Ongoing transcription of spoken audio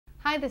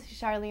Hi, this is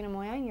Charlene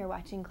Amoia, and you're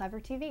watching Clever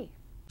TV.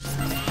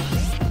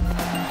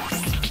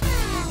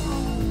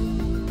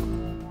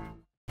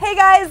 Hey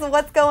guys,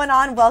 what's going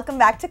on? Welcome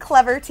back to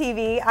Clever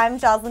TV. I'm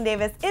Jocelyn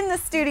Davis in the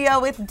studio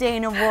with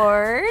Dana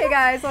Ward. Hey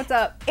guys, what's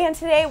up? And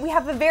today we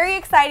have a very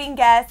exciting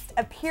guest,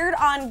 appeared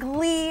on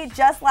Glee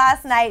just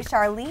last night,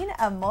 Charlene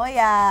Amoia.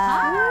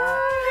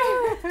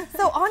 Hi.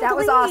 So on That Glee.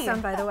 was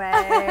awesome, by the way.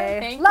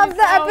 Thank Love you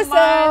the so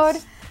episode.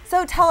 much.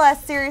 So tell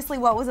us, seriously,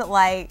 what was it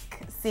like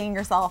seeing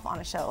yourself on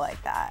a show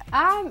like that?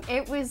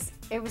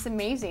 It was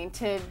amazing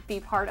to be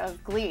part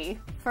of Glee,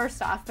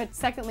 first off, but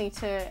secondly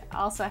to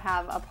also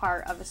have a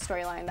part of a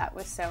storyline that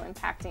was so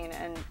impacting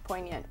and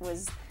poignant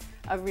was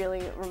a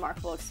really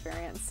remarkable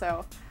experience.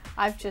 So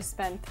I've just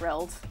been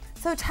thrilled.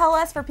 So tell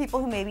us, for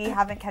people who maybe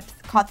haven't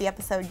caught the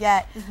episode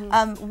yet,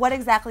 what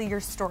exactly your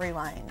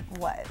storyline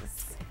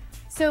was.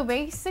 So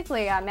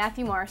basically,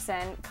 Matthew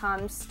Morrison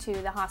comes to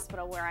the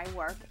hospital where I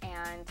work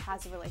and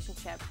has a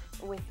relationship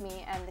with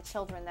me and the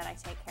children that I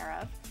take care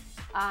of.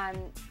 And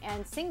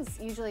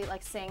usually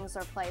sings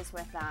or plays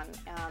with them.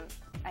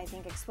 I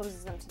think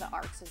exposes them to the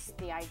arts is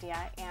the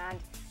idea. And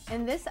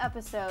in this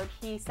episode,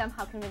 he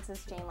somehow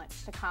convinces Jane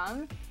Lynch to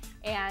come,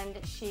 and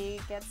she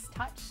gets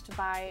touched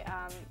by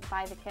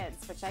the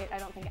kids, which I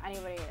don't think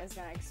anybody is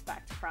going to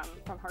expect from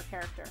her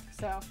character.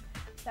 So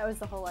that was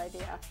the whole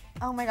idea.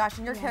 Oh my gosh,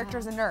 and your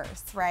character's a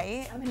nurse,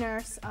 right? I'm a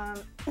nurse.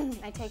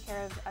 I take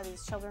care of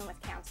these children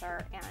with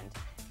cancer, and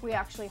we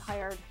actually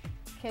hired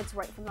kids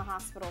right from the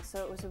hospital,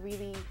 so it was a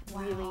really,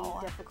 really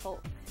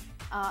difficult,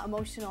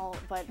 emotional,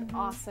 but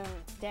awesome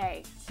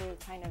day to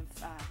kind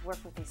of work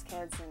with these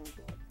kids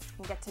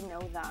and get to know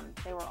them.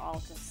 They were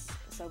all just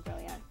so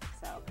brilliant.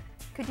 So,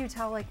 Could you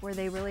tell, were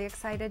they really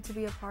excited to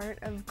be a part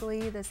of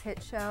Glee, this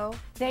hit show?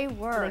 they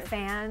were. Were they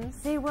fans?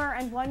 They were,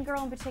 and one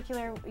girl in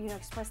particular,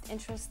 expressed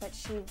interest that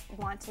she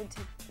wanted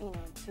to,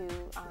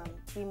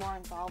 be more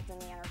involved in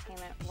the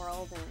entertainment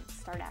world and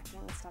start acting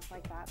and stuff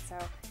like that. So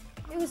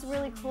it was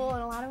really cool,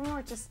 and a lot of them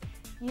were just,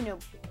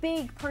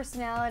 big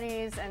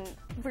personalities, and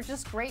were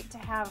just great to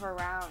have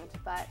around.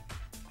 But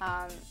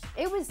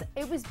it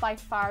was by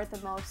far the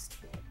most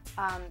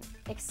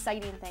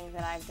exciting thing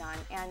that I've done,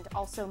 and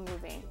also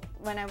moving.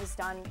 When I was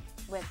done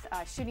with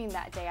shooting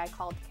that day, I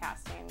called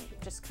casting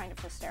just kind of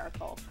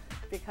hysterical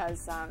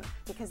because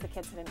the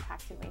kids had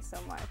impacted me so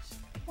much.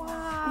 Wow.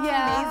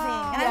 Yeah.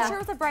 Amazing. And Yeah. I'm sure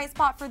it was a bright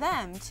spot for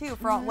them, too,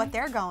 for all, what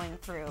they're going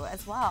through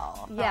as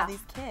well, for all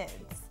these kids.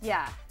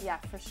 Yeah,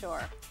 for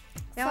sure.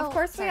 Now, So- of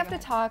course, we sorry, have go to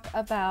ahead. talk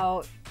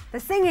about the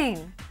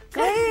singing.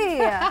 Glee!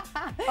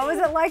 What was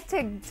it like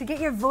to get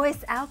your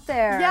voice out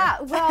there? Yeah,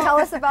 well- Tell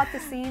us about the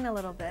scene a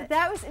little bit.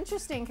 That was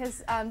interesting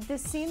because the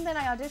scene that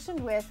I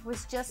auditioned with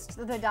was just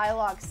the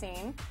dialogue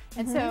scene,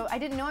 and so I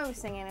didn't know I was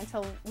singing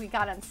until we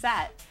got on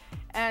set.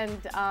 And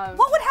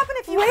What would happen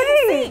if you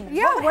couldn't sing?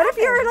 Yeah, what if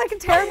you're a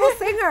terrible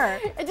singer?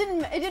 it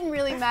didn't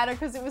really matter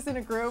because it was in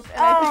a group,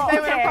 and I think they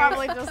would have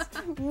probably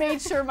just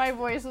made sure my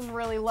voice was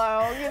really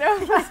low,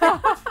 So,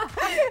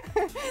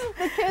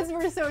 the kids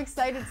were so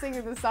excited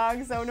singing the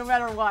song, so no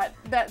matter what,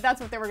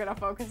 that's what they were going to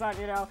focus on,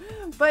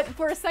 But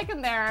for a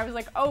second there, I was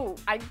like, oh,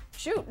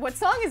 shoot, what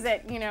song is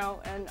it,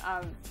 And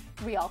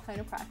we all kind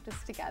of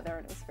practiced together,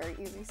 and it was a very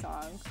easy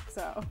song.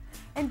 So,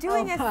 And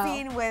doing a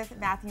scene with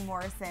Matthew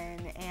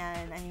Morrison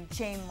and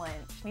Jane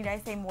Lynch, need I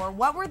say more?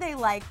 What were they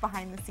like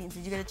behind the scenes?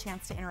 Did you get a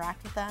chance to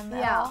interact with them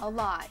at all? a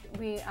lot.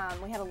 We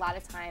had a lot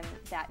of time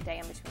that day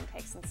in between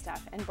takes and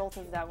stuff, and both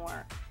of them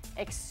were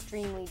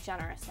extremely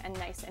generous and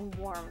nice and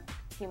warm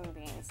human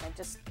beings. I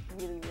just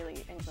really,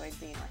 really enjoyed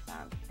being with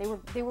them.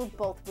 They were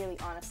both really,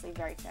 honestly,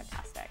 very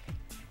fantastic.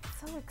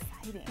 So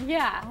exciting.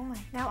 Yeah. Oh my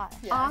Now,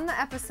 gosh. on the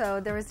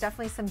episode, there was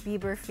definitely some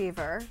Bieber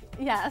fever.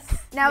 Yes.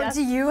 Now, yes.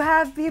 do you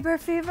have Bieber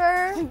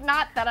fever?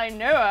 Not that I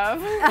know of.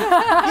 You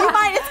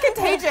might, it's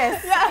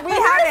contagious. We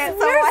had it,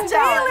 so watch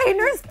out.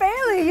 Nurse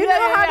Bailey, you Yeah,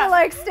 know yeah,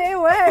 how to stay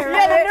away, right?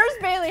 Yeah, the Nurse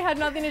Bailey had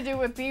nothing to do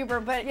with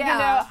Bieber, but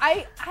Yeah.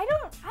 I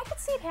could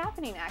see it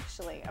happening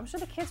actually. I'm sure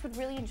the kids would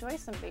really enjoy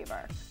some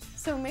Bieber.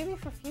 So maybe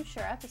for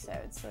future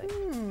episodes, like,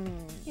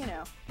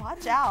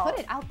 Watch out. Put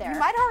it out there. You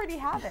might already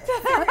have it,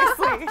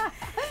 seriously.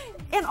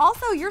 And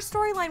also, your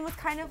storyline was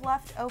kind of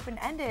left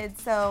open-ended,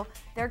 so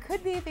there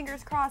could be,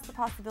 fingers crossed, the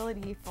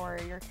possibility for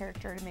your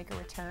character to make a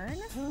return.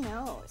 Who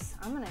knows?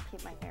 I'm gonna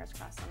keep my fingers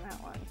crossed on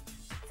that one.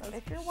 So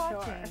if you're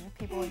watching,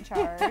 people in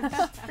charge,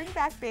 bring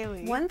back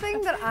Bailey. One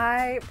thing that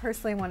I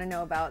personally want to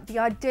know about the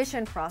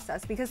audition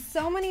process, because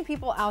so many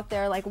people out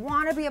there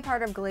want to be a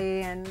part of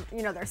Glee, and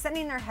they're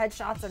sending their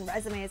headshots and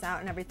resumes out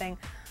and everything.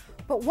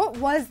 But what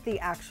was the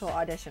actual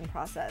audition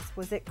process?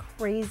 Was it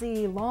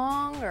crazy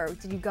long, or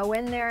did you go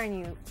in there and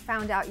you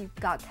found out you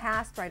got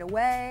cast right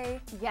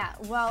away? Yeah,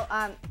 well,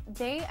 I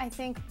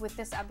think with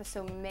this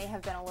episode may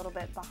have been a little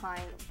bit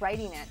behind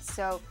writing it.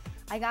 So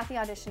I got the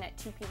audition at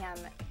 2 p.m.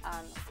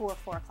 For a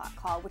 4 o'clock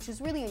call, which is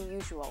really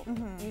unusual.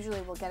 Usually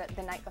we'll get it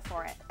the night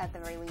before it at the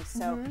very least.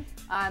 So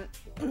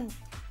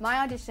my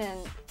audition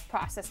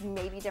process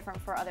may be different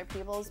for other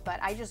people's, but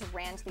I just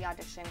ran to the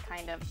audition,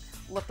 kind of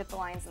looked at the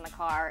lines in the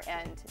car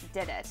and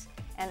did it.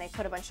 And they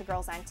put a bunch of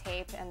girls on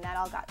tape, and that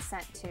all got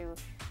sent to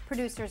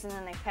producers, and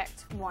then they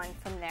picked one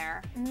from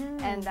there.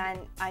 And then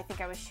I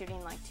think I was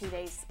shooting like 2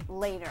 days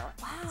later.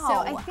 Wow. So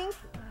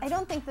I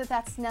don't think that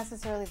that's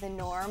necessarily the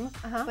norm,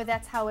 but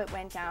that's how it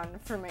went down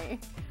for me.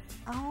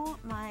 Oh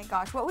my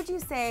gosh. What would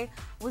you say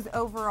was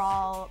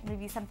overall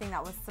maybe something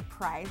that was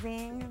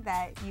surprising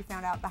that you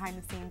found out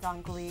behind the scenes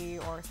on Glee,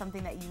 or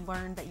something that you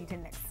learned that you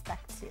didn't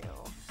expect to?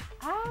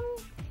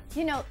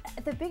 You know,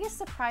 the biggest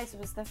surprise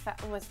was the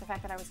fact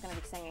that I was going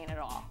to be singing at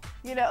all.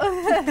 You know,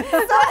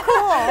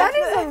 That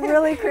is a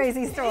really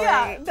crazy story.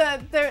 Yeah,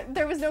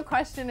 there was no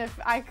question if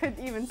I could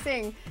even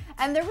sing.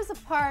 And there was a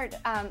part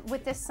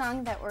with this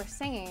song that we're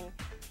singing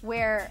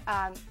where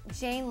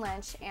Jane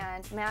Lynch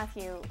and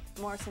Matthew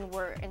Morrison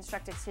were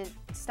instructed to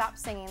stop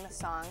singing the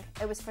song.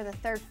 It was for the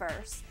third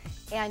verse,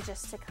 and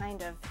just to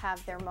kind of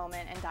have their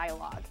moment and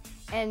dialogue.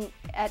 And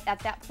at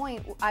that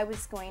point, I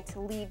was going to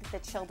lead the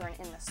children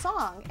in the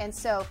song, and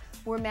so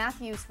where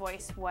Matthew's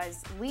voice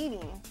was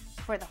leading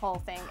for the whole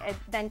thing, it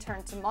then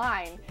turned to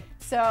mine.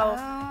 So,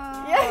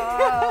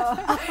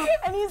 yeah.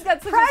 And he's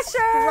got such a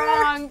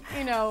strong,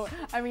 you know,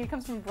 I mean, he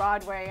comes from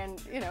Broadway,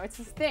 and, you know, it's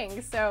his thing.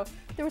 So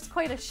there was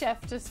quite a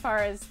shift as far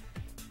as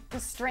the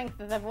strength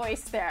of the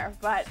voice there.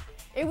 But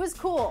it was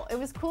cool. It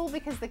was cool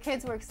because the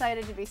kids were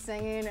excited to be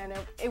singing, and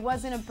it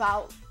was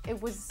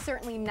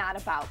certainly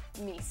not about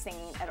me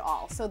singing at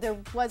all. So there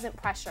wasn't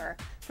pressure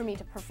for me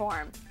to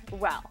perform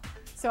well.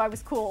 So I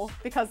was cool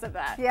because of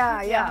that.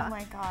 Yeah. Oh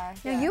my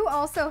gosh. Now, you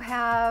also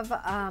have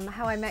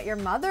How I Met Your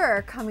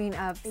Mother coming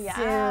up soon.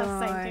 Yes,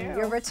 I do.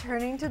 You're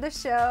returning to the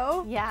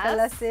show. Yes. Fill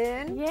us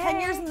in. Yay.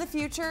 10 years in the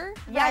future,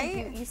 Yeah,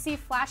 right? you see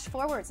flash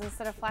forwards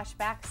instead of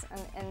flashbacks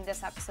in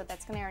this episode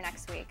that's going to air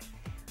next week.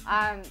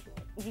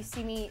 You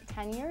see me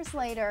 10 years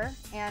later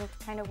and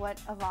kind of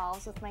what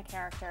evolves with my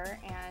character,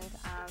 and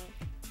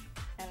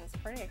it's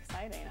pretty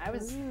exciting.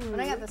 When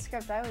I got the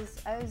script, I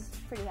was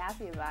pretty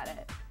happy about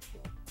it.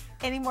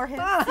 Any more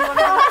hints?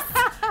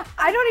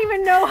 I don't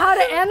even know how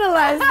to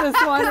analyze this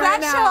one right That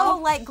now. show,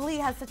 like Glee,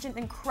 has such an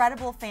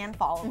incredible fan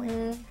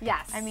following.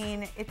 Yes. I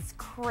mean, it's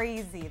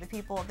crazy. The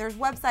people, there's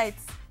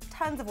websites,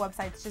 tons of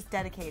websites just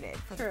dedicated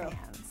for the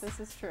fans. This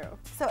is true.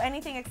 So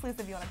anything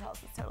exclusive you want to tell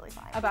us is totally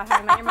fine. About How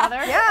I Met Your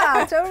Mother?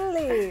 Yeah,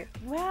 totally.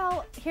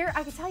 Well, here,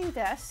 I can tell you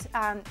this.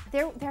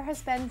 There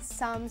has been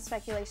some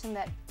speculation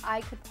that I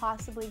could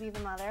possibly be the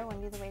mother.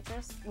 Wendy the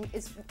waitress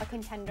is a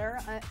contender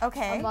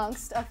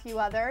amongst a few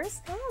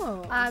others.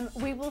 Oh.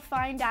 We will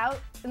find out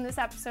in this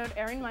episode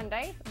airing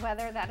Monday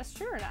whether that is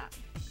true or not.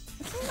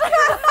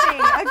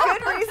 A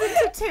good reason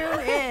to tune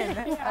in.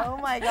 Yeah. Oh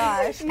my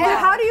gosh. And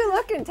how do you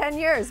look in 10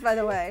 years, by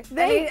the way?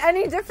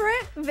 Any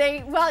different?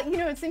 Well, you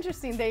know, it's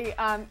interesting. They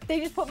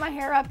just put my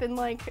hair up in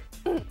like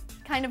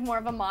kind of more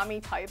of a mommy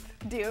type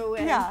do.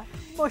 And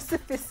More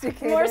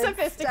sophisticated. More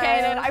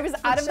sophisticated. Style, I was for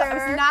I was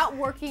sure. not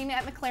working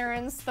at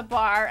McLaren's, the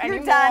bar anymore.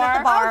 You're done at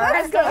the bar. Oh,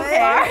 that's good.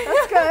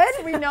 That's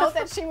good. We know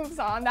that she moves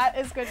on. That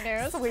is good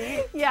news.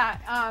 Sweet. Yeah.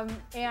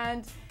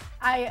 And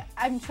I'm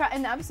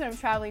in the episode I'm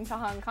traveling to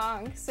Hong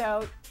Kong,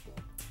 so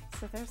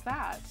there's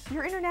that.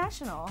 You're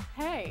international.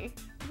 Hey.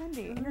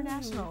 Wendy,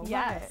 international.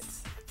 Yes. Love it.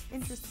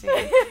 Interesting.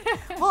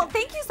 Well,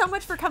 thank you so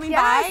much for coming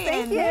Yes, by.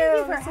 thank and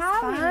you for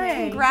having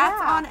me.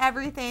 Congrats on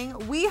everything.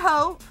 We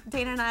hope,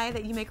 Dana and I,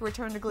 that you make a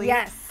return to Glee.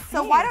 Yes.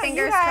 So why don't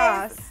Fingers you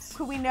guys, crossed.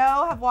 who we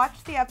know have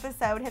watched the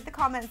episode, hit the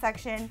comment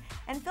section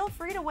and feel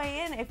free to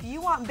weigh in if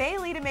you want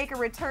Bailey to make a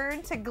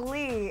return to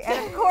Glee.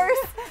 And of course,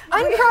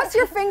 uncross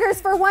your fingers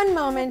for one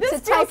moment This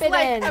to type feels it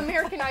like in.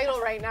 American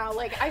Idol right now.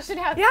 Like I should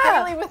have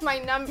Yeah. Bailey with my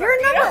number.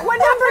 Your number. What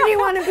number do you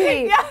want to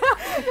be?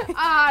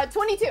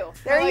 22.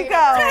 there you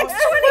go. It's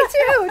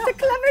 22. It's a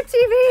Clever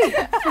TV.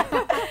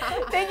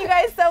 Thank you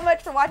guys so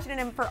much for watching,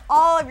 and for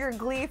all of your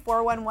Glee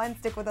 411,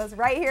 stick with us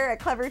right here at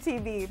Clever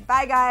TV.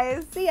 Bye,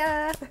 guys. See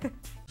ya.